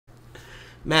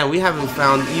Man, we haven't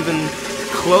found even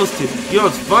close to... You know,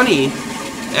 it's funny,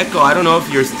 Echo, I don't know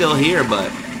if you're still here,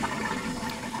 but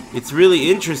it's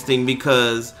really interesting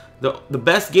because the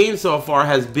best game so far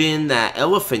has been that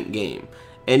elephant game.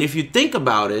 And if you think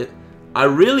about it, I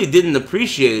really didn't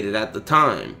appreciate it at the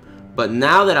time. But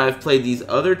now that I've played these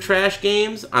other trash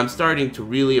games, I'm starting to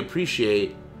really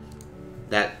appreciate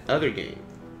that other game.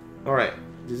 Alright,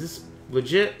 is this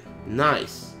legit?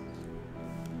 Nice.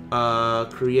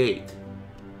 Create.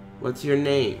 What's your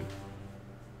name?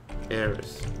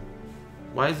 Aris.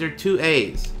 Why is there 2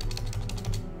 A's?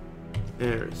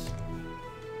 Aris.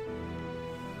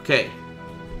 Okay.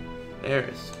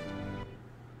 Aris.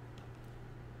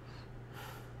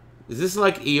 Is this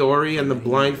like Iori and the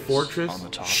Blind Fortress? On the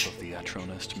top of the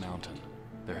Atronist mountain,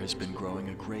 there has been growing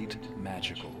a great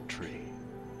magical tree.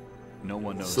 No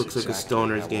one knows this looks like a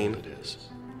Stoner's game. It is.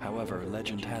 However,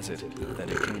 legend has it that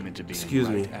it came into being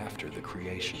right after the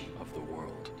creation of the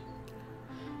world.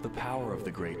 The power of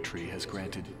the great tree has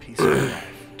granted peaceful life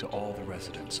to all the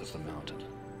residents of the mountain.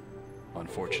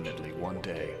 Unfortunately, one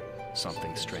day,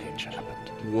 something strange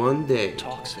happened. One day.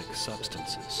 Toxic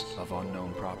substances of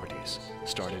unknown properties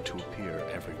started to appear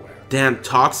everywhere. Damn,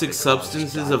 toxic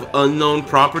substances of unknown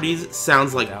properties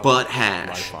sounds like butt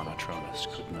hash. Life on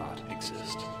Atronus could not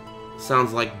exist.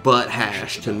 Sounds like butt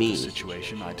hash to me.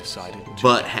 Situation, I decided to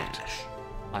butt act. hash.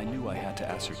 I knew I had to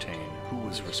ascertain who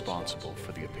was responsible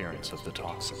for the appearance of the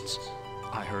toxins.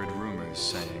 I heard rumors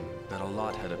saying that a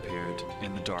lot had appeared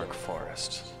in the dark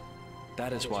forest.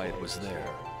 That is why it was there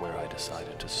where I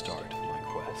decided to start my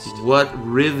quest. What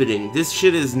riveting. This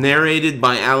shit is narrated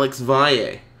by Alex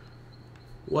Valle.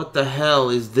 What the hell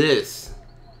is this?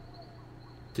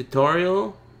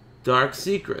 Tutorial? Dark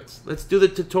Secrets. Let's do the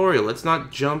tutorial. Let's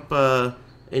not jump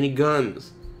any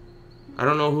guns. I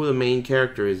don't know who the main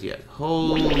character is yet.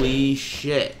 Holy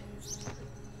shit.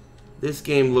 This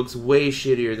game looks way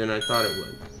shittier than I thought it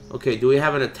would. Okay, do we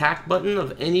have an attack button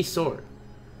of any sort?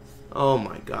 Oh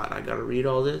my god, I gotta read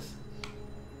all this?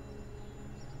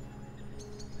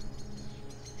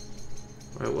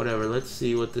 Alright, whatever. Let's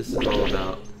see what this is all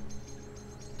about.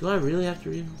 Do I really have to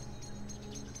read them?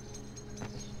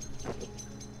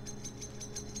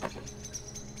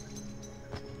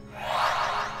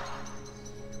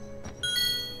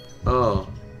 Oh.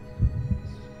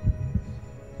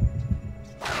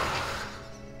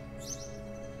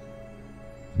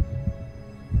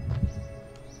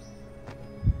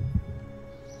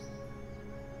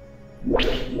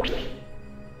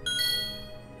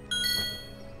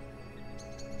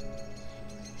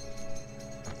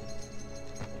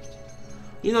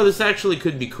 You know, this actually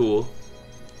could be cool.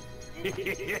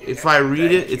 If I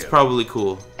read it, it's probably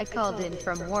cool. I called in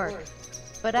from work,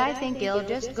 but I think I'll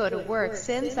just go to work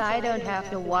since I don't have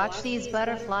to watch these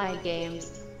butterfly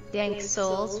games. Dank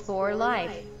souls for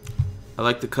life. I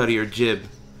like the cut of your jib.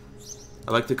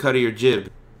 I like the cut of your jib.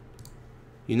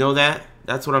 You know that?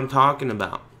 That's what I'm talking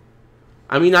about.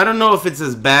 I mean, I don't know if it's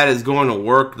as bad as going to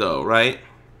work, though, right?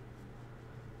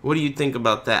 What do you think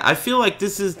about that? I feel like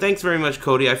this is... Thanks very much,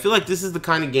 Cody. I feel like this is the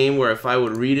kind of game where if I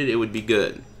would read it, it would be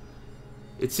good.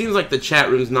 It seems like the chat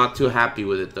room's not too happy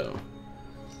with it, though.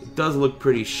 It does look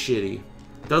pretty shitty.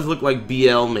 It does look like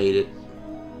BL made it.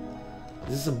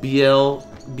 Is this a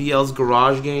BL's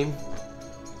Garage game?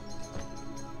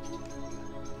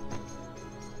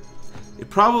 It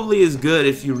probably is good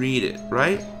if you read it,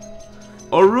 right?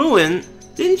 Or Ruin,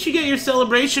 didn't you get your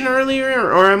celebration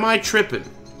earlier, or am I tripping?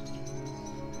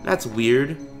 That's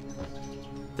weird.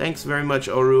 Thanks very much,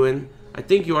 Oruin. I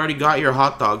think you already got your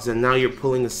hot dogs and now you're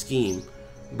pulling a scheme.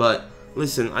 But,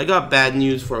 listen, I got bad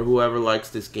news for whoever likes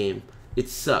this game. It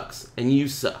sucks, and you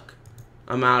suck.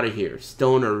 I'm out of here.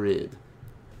 Stonerid.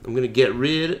 I'm gonna get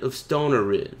rid of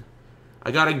Stonerid. I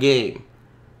got a game.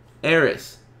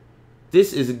 Aris.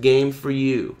 This is a game for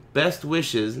you. Best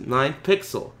wishes, 9th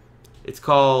Pixel. It's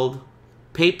called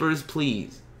Papers,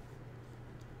 Please.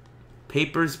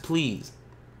 Papers, Please.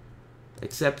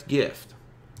 Accept gift.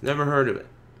 Never heard of it.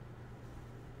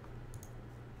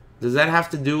 Does that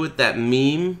have to do with that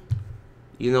meme?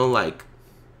 You know, like,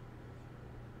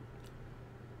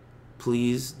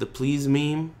 please, the please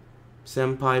meme?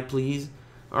 Senpai, please?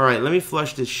 Alright, let me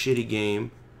flush this shitty game.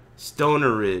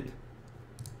 Stonerid.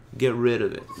 Get rid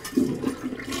of it.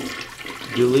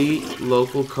 Delete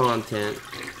local content.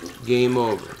 Game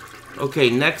over.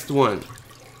 Okay, next one.